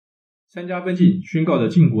三家分晋宣告着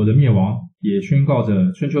晋国的灭亡，也宣告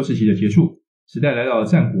着春秋时期的结束，时代来到了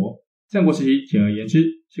战国。战国时期简而言之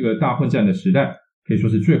是个大混战的时代，可以说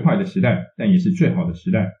是最坏的时代，但也是最好的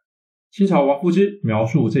时代。清朝王夫之描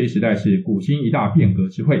述这一时代是古今一大变革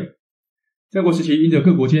之会。战国时期因着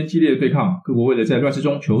各国间激烈的对抗，各国为了在乱世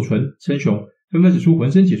中求存称雄，纷纷使出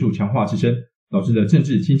浑身解数强化自身，导致的政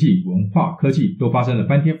治、经济、文化、科技都发生了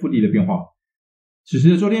翻天覆地的变化。此时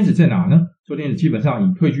的周天子在哪呢？周天子基本上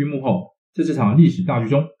已退居幕后，在这场历史大剧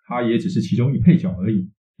中，他也只是其中一配角而已，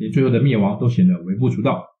连最后的灭亡都显得微不足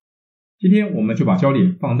道。今天我们就把焦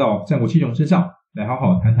点放到战国七雄身上，来好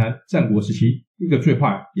好谈谈战国时期一个最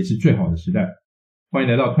坏也是最好的时代。欢迎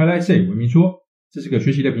来到 Twilight Say 文明说，这是个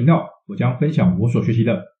学习的频道，我将分享我所学习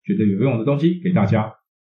的觉得有用的东西给大家，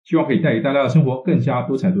希望可以带给大家的生活更加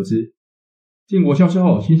多彩多姿。晋国消失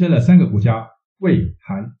后，新生了三个国家，魏、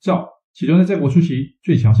韩、赵，其中在战国初期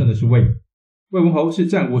最强盛的是魏。魏文侯是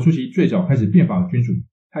战国初期最早开始变法的君主，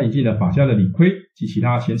他引进了法家的李悝及其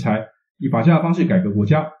他贤才，以法家的方式改革国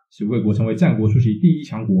家，使魏国成为战国初期第一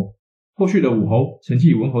强国。后续的武侯承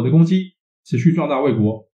继文侯的功绩，持续壮大魏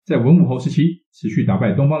国，在文武侯时期持续打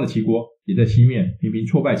败东方的齐国，也在西面频频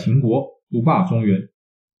挫败秦国，独霸中原。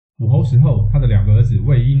武侯死后，他的两个儿子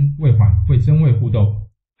魏婴、魏缓为争位互斗，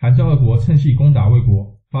韩赵二国趁隙攻打魏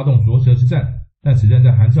国，发动啄舌之战，但此战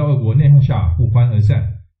在韩赵二国内讧下不欢而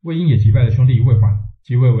散。魏婴也击败了兄弟魏缓，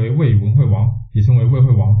即位为魏文惠王，也称为魏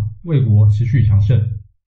惠王，魏国持续强盛。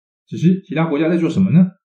只是其他国家在做什么呢？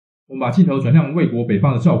我们把镜头转向魏国北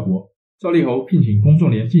方的赵国，赵厉侯聘请公仲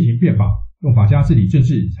连进行变法，用法家治理政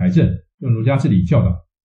治财政，用儒家治理教导。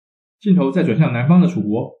镜头再转向南方的楚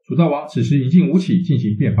国，楚悼王此时引进吴起进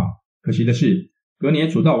行变法，可惜的是隔年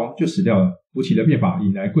楚悼王就死掉了，吴起的变法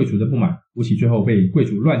引来贵族的不满，吴起最后被贵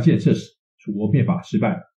族乱箭射死，楚国变法失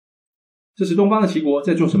败。这时东方的齐国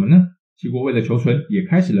在做什么呢？齐国为了求存也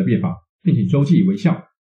开始了变法，并请周忌为相，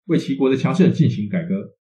为齐国的强盛进行改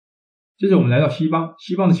革。接着我们来到西方，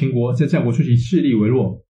西方的秦国在战国初期势力微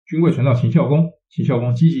弱，军位传到秦孝公，秦孝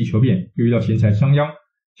公积极求变，又遇到贤才商鞅，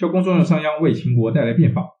孝公重用商鞅为秦国带来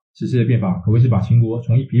变法，此次的变法可谓是把秦国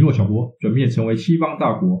从一疲弱小国转变成为西方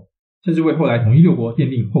大国，甚至为后来统一六国奠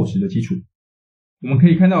定厚实的基础。我们可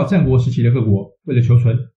以看到战国时期的各国为了求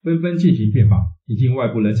存，纷纷进行变法，引进外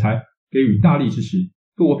部人才，给予大力支持，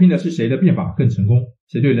各国拼的是谁的变法更成功，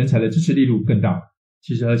谁对人才的支持力度更大。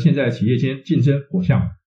其实和现在的企业间竞争颇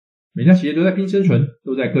像，每家企业都在拼生存，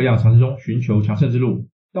都在各样尝试中寻求强盛之路，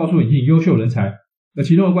到处引进优秀人才，而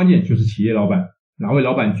其中的关键就是企业老板，哪位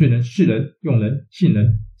老板最能识人、用人、信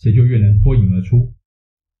人，谁就越能脱颖而出。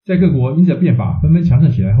在各国因着变法纷纷强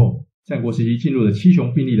盛起来后，战国时期进入了七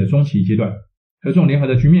雄并立的中期阶段，合纵连横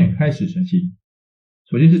的局面开始成型。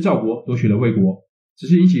首先是赵国夺取了魏国，只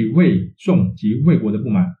是引起魏、宋及魏国的不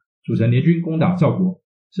满，组成联军攻打赵国，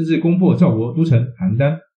甚至攻破赵国都城邯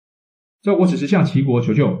郸。赵国此时向齐国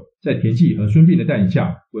求救，在田忌和孙膑的带领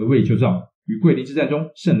下围魏救赵，于桂林之战中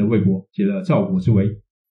胜了魏国，解了赵国之围。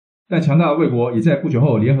但强大的魏国也在不久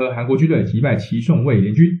后联合韩国军队击败齐宋魏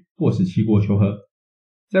联军，迫使齐国求和。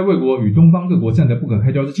在魏国与东方各国战得不可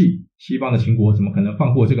开交之际，西方的秦国怎么可能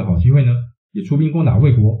放过这个好机会呢？也出兵攻打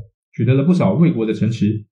魏国，取得了不少魏国的城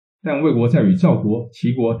池。但魏国在与赵国、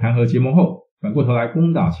齐国谈和结盟后，反过头来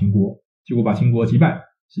攻打秦国，结果把秦国击败，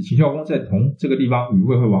使秦孝公在同这个地方与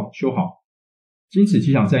魏惠王修好。经此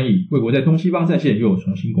几场战役，魏国在东西方战线又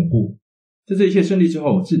重新巩固。在这一切胜利之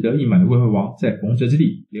后，志得意满的魏惠王在逢泽之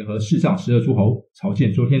地联合世上12诸侯，朝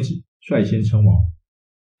见周天子，率先称王。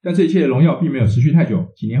但这一切的荣耀并没有持续太久，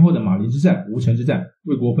几年后的马陵之战、吴城之战，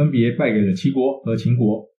魏国分别败给了齐国和秦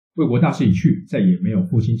国，魏国大势已去，再也没有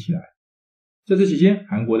复兴起来。在这期间，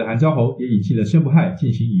韩国的韩昭侯也引进了申不害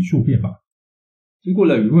进行以术变法。经过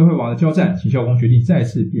了与魏惠王的交战，秦孝公决定再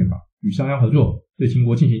次变法，与商鞅合作，对秦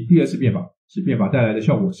国进行第二次变法，使变法带来的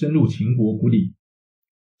效果深入秦国谷底。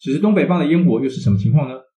只是东北方的燕国又是什么情况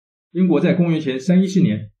呢？燕国在公元前314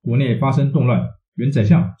年国内发生动乱，原宰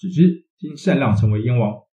相子之经禅让成为燕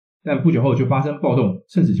王，但不久后就发生暴动，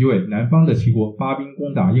趁此机会南方的齐国发兵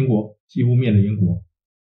攻打燕国，几乎灭了燕国。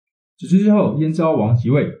子之之后，燕昭王即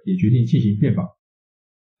位，也决定进行变法。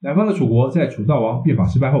南方的楚国在楚悼王变法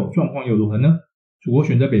失败后，状况又如何呢？楚国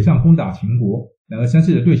选择北上攻打秦国，然而3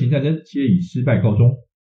次的对秦战争皆以失败告终。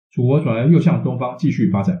楚国转而又向东方继续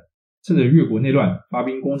发展，趁着越国内乱发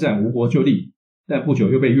兵攻占吴国就地，但不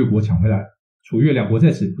久又被越国抢回来。楚越两国在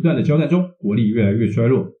此不断的交战中，国力越来越衰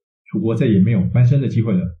弱，楚国再也没有翻身的机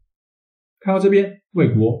会了。看到这边，魏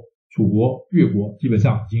国、楚国、越国基本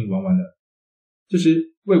上已经玩完了。这时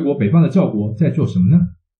魏国北方的赵国在做什么呢？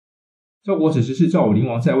赵国此时是赵武灵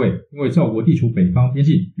王在位，因为赵国地处北方边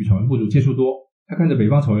境，与草原部族接触多，他看着北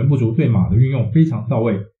方草原部族对马的运用非常到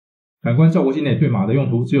位，反观赵国境内对马的用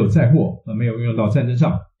途只有载货，而没有运用到战争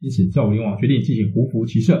上，因此赵武灵王决定进行胡服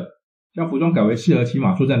骑射，将服装改为适合骑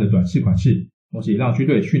马作战的短式款式，同时也让军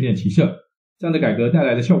队训练骑射。这样的改革带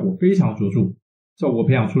来的效果非常卓著，赵国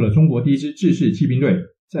培养出了中国第一支制式骑兵队，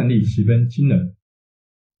战力十分惊人。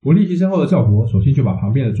国力提升后的赵国首先就把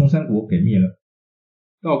旁边的中山国给灭了。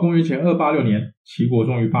到公元前286年，齐国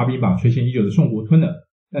终于发兵把垂涎已久的宋国吞了，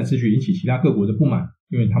但此举引起其他各国的不满，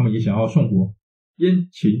因为他们也想要宋国。燕、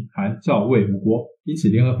秦、韩、赵、魏五国因此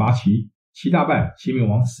联合伐齐，齐大败，齐闵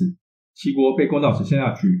王死，齐国被攻到只剩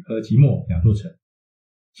下莒和即墨两座城。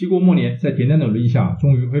齐国末年在田单的努力下，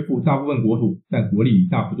终于恢复大部分国土，但国力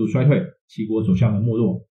大幅度衰退，齐国走向了没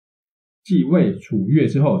落。继魏、楚、越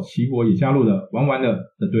之后，齐国也加入了玩完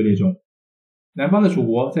了的队列中。南方的楚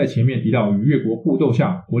国在前面提到与越国互斗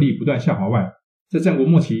下，国力不断下滑外，在战国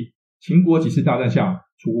末期，秦国几次大战下，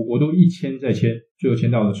楚国国都一迁再迁，最后迁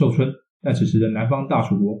到了寿春，但此时的南方大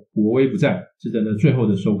楚国国威不在，只等着最后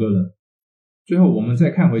的收割了。最后我们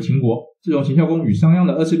再看回秦国，自从秦孝公与商鞅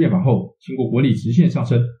的2次变法后，秦国国力直线上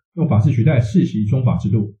升，用法治取代世袭宗法制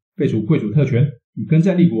度，废除贵族特权，以耕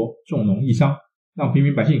战立国，重农抑商，让平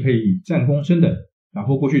民百姓可以以战功升等，打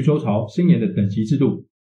破过去周朝森严的等级制度，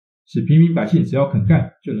使平民百姓只要肯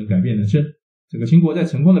干就能改变人生。整个秦国在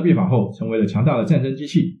成功的变法后，成为了强大的战争机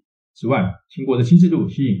器。此外，秦国的新制度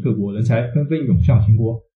吸引各国人才纷纷涌向秦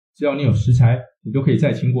国，只要你有实才，你都可以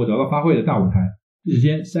在秦国找到发挥的大舞台。一时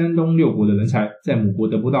间，山东六国的人才在母国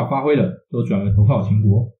得不到发挥了，都转而投靠秦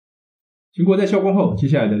国。秦国在孝公后，接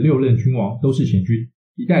下来的6任君王都是贤君，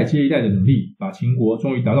一代接一代的努力，把秦国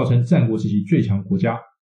终于打造成战国时期最强国家。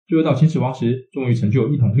最后到秦始皇时，终于成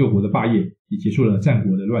就一统六国的霸业，也结束了战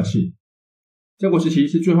国的乱世。战国时期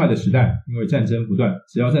是最坏的时代，因为战争不断，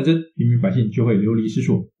只要战争，平民百姓就会流离失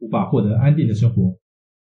所，无法获得安定的生活。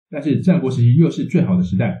但是战国时期又是最好的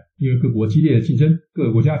时代，因为各国激烈的竞争，各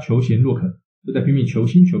个国家求贤若渴，都在拼命求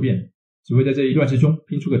新求变，只会在这一乱世中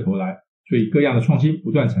拼出个头来，所以各样的创新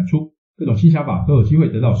不断产出，各种新想法都有机会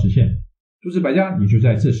得到实现。诸子百家也就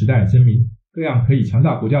在这时代争鸣，各样可以强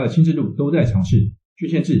大国家的新制度都在尝试，郡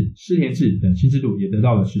县制、师田制等新制度也得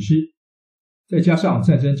到了实施。再加上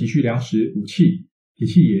战争急需粮食、武器、铁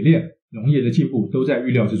器冶炼、农业的进步都在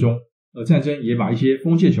预料之中，而战争也把一些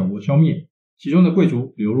封建小国消灭，其中的贵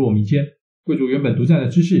族流落民间，贵族原本独占的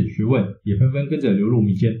知识学问也纷纷跟着流入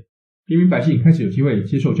民间，平民百姓开始有机会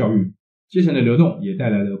接受教育，阶层的流动也带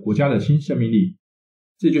来了国家的新生命力。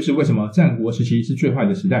这就是为什么战国时期是最坏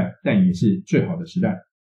的时代，但也是最好的时代。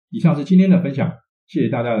以上是今天的分享，谢谢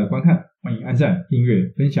大家的观看，欢迎按赞、订阅、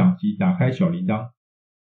分享及打开小铃铛。